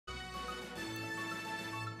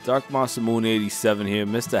Darkmasamune 87 here,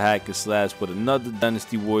 Mr. Hacker Slash with another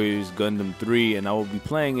Dynasty Warriors Gundam 3, and I will be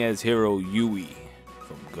playing as hero Yui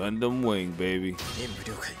from Gundam Wing, baby.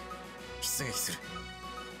 Alright,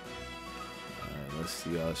 let's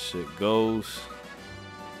see how shit goes.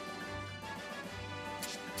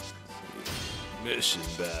 Mission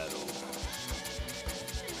battle.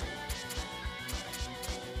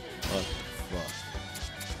 What the fuck?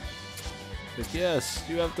 But yes,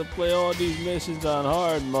 you have to play all these missions on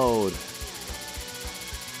hard mode.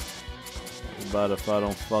 What about if I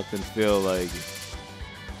don't fucking feel like it?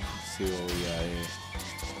 Let's see what we got here.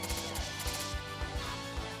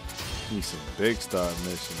 Need some big star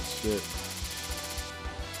missions, shit.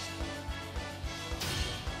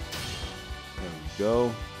 There we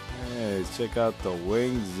go. Hey, check out the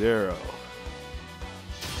Wing Zero.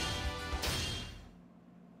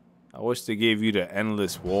 I wish they gave you the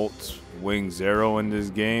Endless Waltz Wing Zero in this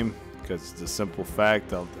game, because the simple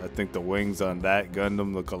fact I think the wings on that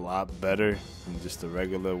Gundam look a lot better than just the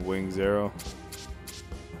regular Wing Zero.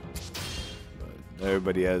 But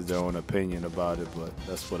everybody has their own opinion about it, but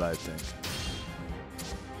that's what I think.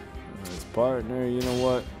 His partner, you know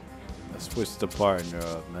what? Let's switch the partner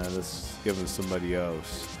up, man. Let's give him somebody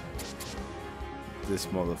else. This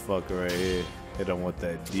motherfucker right here. Hit him with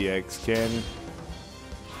that DX cannon.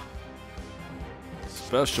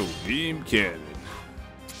 Special beam cannon.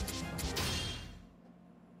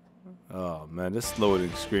 Oh man, this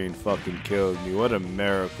loading screen fucking killed me. What a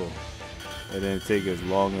miracle. It didn't take as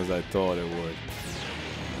long as I thought it would.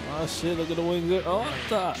 Oh shit, look at the wings there. Oh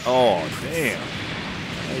damn.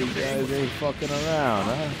 Hey, you guys ain't fucking around,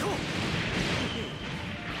 huh?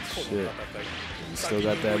 Shit. You still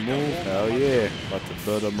got that move? Hell yeah. About to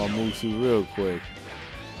build up my Musu real quick.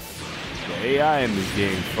 The AI in this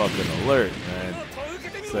game fucking alert, man.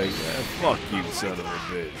 It's like, man, fuck you, son of a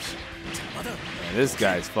bitch. Man, this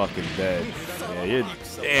guy's fucking dead. Yeah, you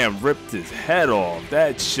damn ripped his head off.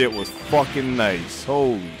 That shit was fucking nice.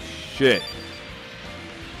 Holy shit.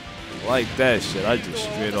 Like that shit. I just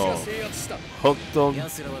straight off hooked him.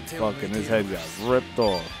 Fucking his head got ripped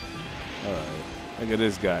off. Alright. Look at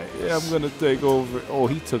this guy. Yeah, I'm gonna take over. Oh,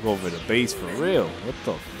 he took over the base for real. What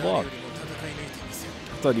the fuck? I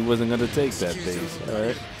thought he wasn't gonna take that base.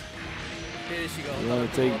 Alright. You wanna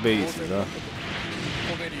take bases, huh?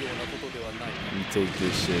 Let me take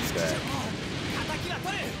this shit back.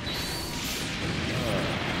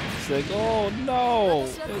 It's like, oh no!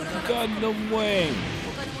 It's Gundam Wing!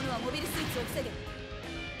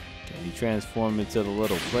 Can he transform into the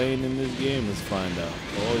little plane in this game? Let's find out.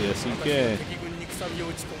 Oh, yes, he can.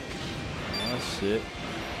 Oh, shit.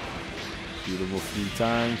 Beautiful 3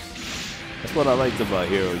 times. That's what I liked about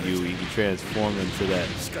Hero Yui. He can transform into that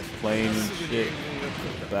plane and shit.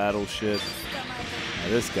 Battleship. Now,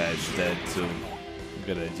 this guy's dead, too. Look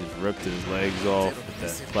at that. Just ripped his legs off with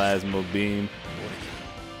that plasma beam.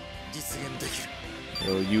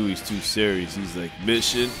 Yo, Yui's too serious. He's like,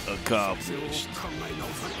 mission accomplished.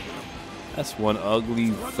 That's one ugly,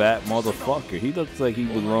 fat motherfucker. He looks like he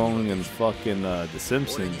belonged in fucking The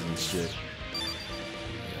Simpsons and shit.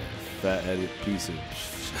 Fat-headed piece of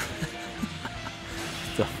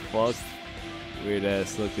the fuck? Weird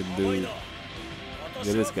ass looking dude. Look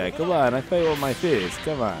at this guy. Come on, I play with my fist.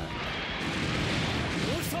 Come on.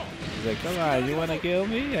 He's like, come on, you wanna kill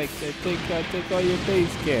me? I take all your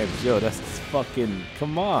base camps. Yo, that's fucking,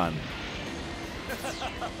 come on.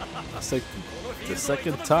 It's like the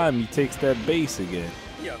second time he takes that base again.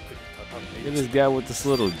 Look at this guy with this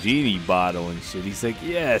little genie bottle and shit. He's like,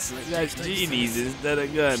 yes, I got genies instead of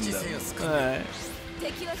Gundam. Alright.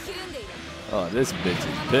 Oh, this bitch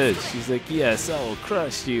is pissed. She's like, yes, I will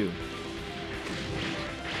crush you.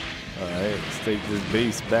 Alright, let's take this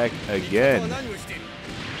base back again.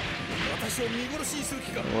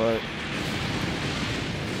 What?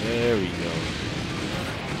 There we go.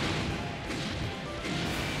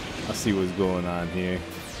 I see what's going on here.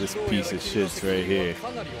 This piece of shit's right here.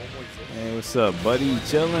 Hey, what's up, buddy? You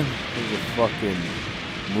chillin'? There's a fucking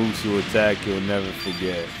Musu attack you'll never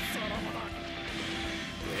forget.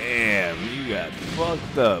 Damn, you got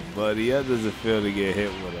fucked up, buddy. How does it feel to get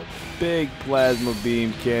hit with a big plasma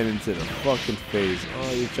beam cannon to the fucking face?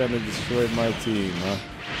 Oh, you're trying to destroy my team, huh?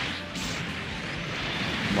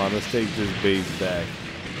 Come on, let's take this base back.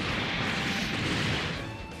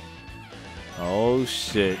 Oh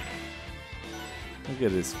shit. Look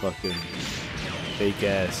at this fucking fake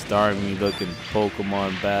ass Starmie looking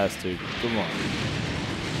Pokemon bastard. Come on.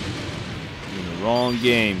 You're in the wrong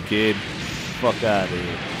game, kid. Fuck out of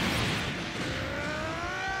here.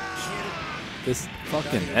 This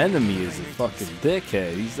fucking enemy is a fucking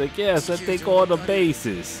dickhead. He's like, yes, I take all the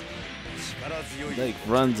bases. Like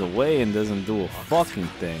runs away and doesn't do a fucking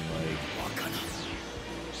thing. Like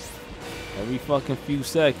every fucking few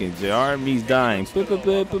seconds, your army's dying.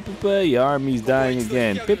 Your army's dying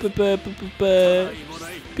again. Beep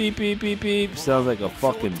beep beep beep. Sounds like a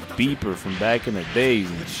fucking beeper from back in the days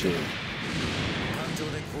and shit.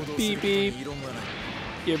 Beep beep.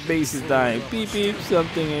 Your base is dying. Beep beep.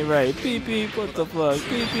 Something ain't right. Beep beep. What the fuck?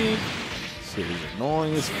 Beep beep. Shit is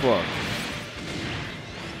annoying as fuck.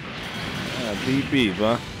 Beep beep,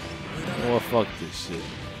 huh? Oh, fuck this shit.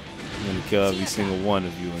 I'm gonna kill every single one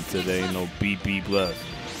of you until there ain't no beep beep left.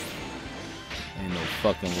 Ain't no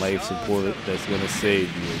fucking life support that's gonna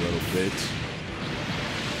save you, little bitch.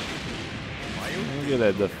 Look at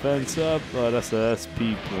that defense up. Oh, that's a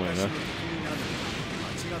SP point, huh?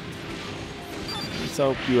 Let's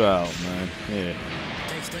help you out, man. Here.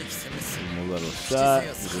 Give him a little shot.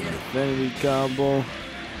 With an infinity combo.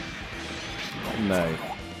 Nice.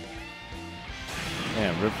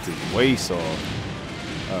 Damn, ripped his waist off.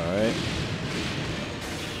 Alright.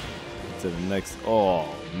 To the next.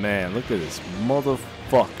 Oh, man. Look at this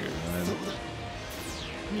motherfucker, man.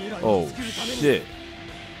 Oh, shit.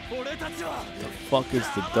 What the fuck is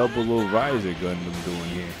the double-O Riser Gundam doing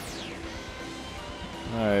here?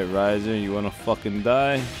 Alright, Riser. You wanna fucking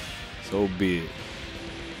die? So be it.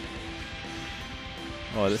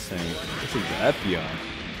 Oh, this is the Epion.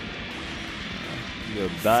 You'll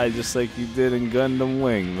die just like you did in Gundam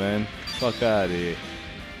Wing, man. Fuck out of here.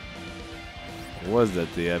 Or was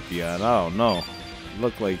that the Epion? I don't know. It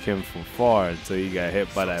looked like him from far until he got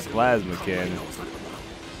hit by that plasma cannon.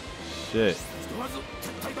 Shit.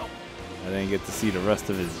 I didn't get to see the rest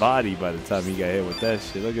of his body by the time he got hit with that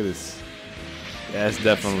shit. Look at this. Yeah, that's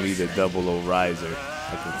definitely the double-O Riser.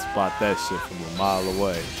 I can spot that shit from a mile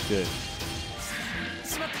away. Shit.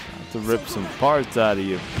 Have to rip some parts out of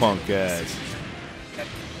your punk ass.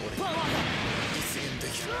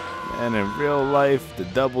 And in real life, the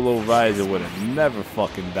double-O Riser would have never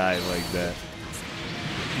fucking died like that.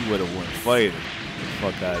 He would have went fighting.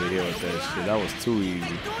 Fuck out of here with that shit. That was too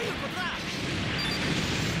easy.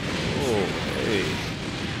 Oh, hey.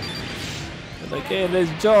 Like, hey,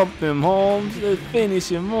 let's jump him, Holmes. Let's finish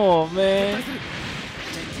him off, man.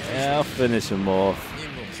 Yeah, I'll finish him off.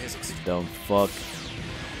 Dumb fuck.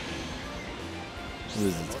 What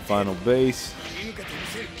is it, the final base?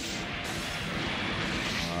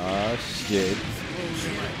 Ah, shit.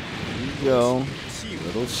 Here you go.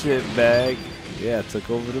 Little shit bag. Yeah, I took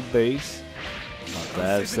over the base. About to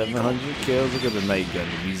have 700 kills. Look at the Night Gunner.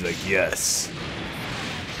 He's like, yes.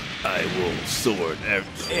 I will sword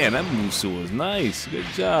everything. Man, that Musu was nice. Good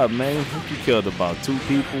job, man. I think you killed about 2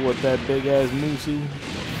 people with that big ass Musu. What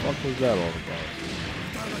the fuck was that all about?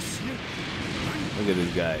 Look at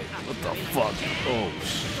this guy. What the fuck? Oh,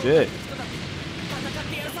 shit.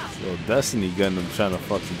 Little Destiny Gundam trying to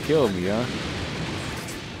fucking kill me, huh?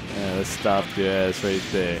 Yeah, let's stop your ass right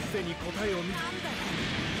there.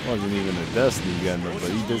 Wasn't even a Destiny Gundam,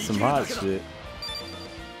 but he did some hot shit.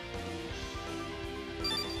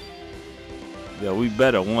 Yo, we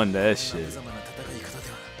better won that shit.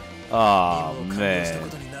 Oh man,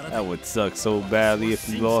 that would suck so badly if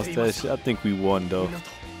we lost that shit. I think we won though.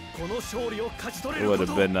 It would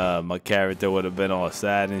have been my character would have been all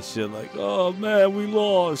sad and shit like, oh man, we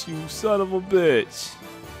lost, you son of a bitch.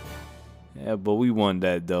 Yeah, but we won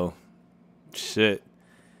that though. Shit,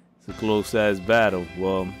 it's a close ass battle.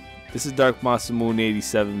 Well, this is Darkmasamune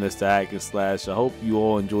 87, Mr. Hack and Slash. I hope you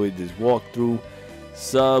all enjoyed this walkthrough.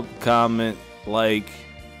 Sub, comment, like,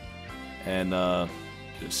 and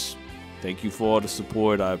just thank you for all the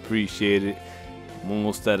support. I appreciate it. I'm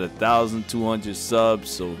almost at 1,200 subs,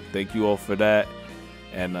 so thank you all for that.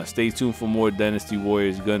 And stay tuned for more Dynasty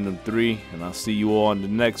Warriors Gundam 3, and I'll see you all on the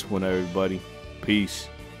next one, everybody. Peace.